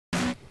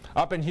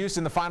Up in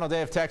Houston, the final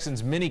day of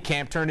Texans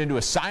minicamp turned into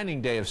a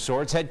signing day of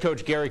sorts. Head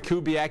coach Gary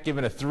Kubiak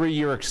given a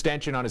 3-year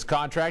extension on his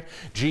contract.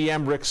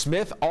 GM Rick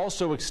Smith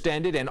also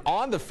extended, and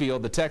on the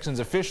field, the Texans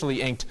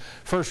officially inked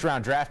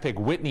first-round draft pick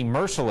Whitney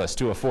Mercilus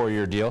to a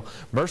 4-year deal.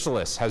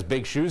 Mercilus has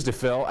big shoes to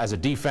fill as a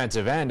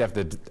defensive end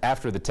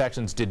after the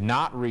Texans did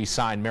not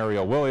re-sign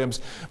Mario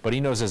Williams, but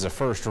he knows as a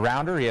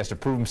first-rounder he has to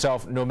prove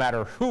himself no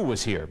matter who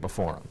was here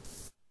before him.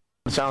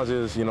 The challenge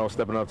is,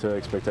 stepping up to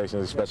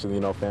expectations, especially,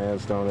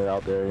 fans throwing it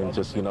out there and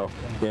just,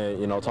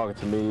 talking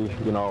to me,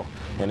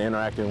 and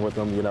interacting with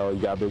them. You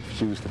got big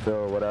shoes to fill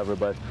or whatever,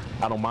 but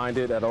I don't mind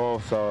it at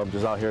all. So I'm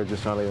just out here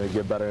just trying to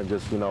get better and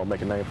just,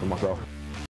 make a name for myself.